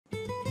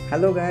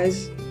Hello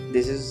guys,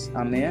 this is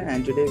Amir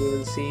and today we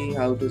will see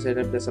how to set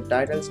up the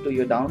subtitles to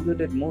your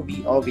downloaded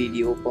movie or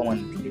video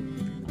permanently.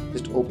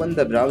 Just open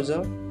the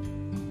browser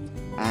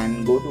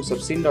and go to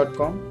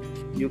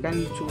subscene.com. You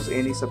can choose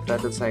any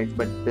subtitle site,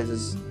 but this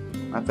is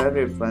my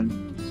favorite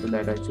one, so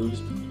that I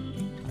choose.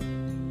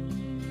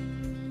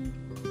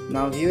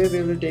 Now here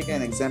we will take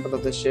an example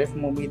of the chef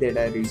movie that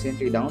I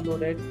recently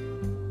downloaded,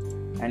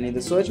 and in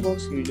the search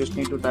box you just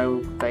need to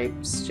type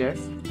chef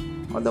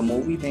or the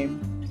movie name.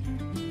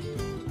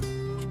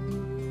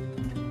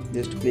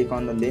 Just click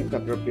on the link,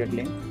 appropriate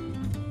link.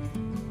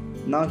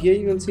 Now here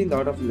you will see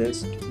lot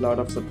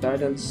of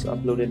subtitles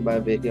uploaded by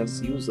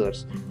various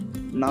users.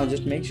 Now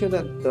just make sure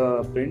that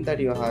the print that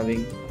you are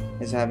having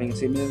is having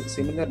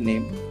similar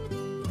name.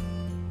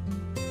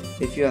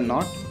 If you are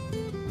not,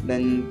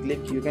 then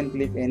you can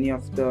click any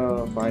of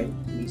the file.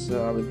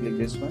 I will click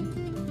this one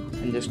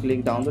and just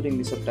click downloading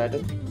the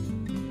subtitle.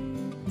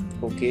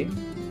 Okay.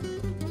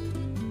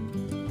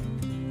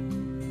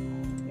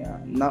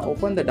 Now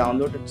open the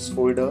downloaded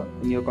folder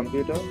in your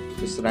computer.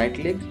 Just right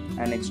click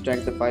and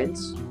extract the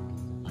files.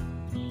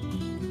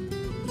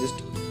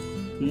 Just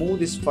move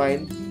this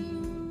file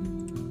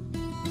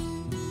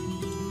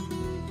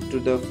to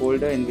the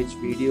folder in which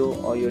video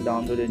or your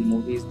downloaded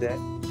movie is there.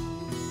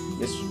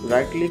 Just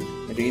right click,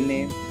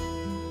 rename.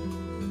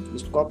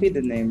 Just copy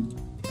the name.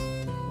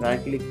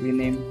 Right click,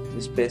 rename.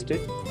 Just paste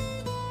it.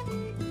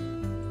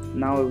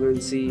 Now we will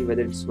see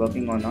whether it's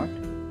working or not.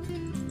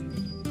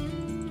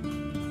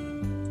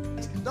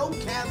 Don't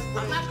count.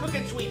 I'm not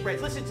cooking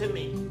sweetbreads. Listen to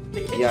me.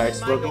 Yeah,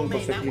 it's working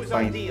perfectly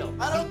fine.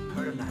 I don't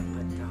heard of that,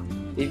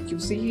 but if you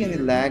see any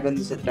lag on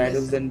the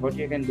subtitles, then what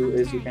you can do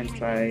is you can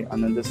try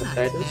another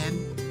subtitles,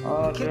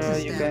 or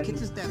you can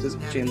just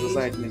change the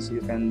site. Means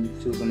you can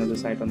choose another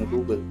site on the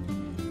Google.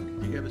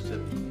 you have a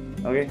sip.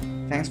 Okay,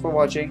 thanks for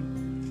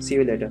watching. See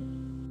you later.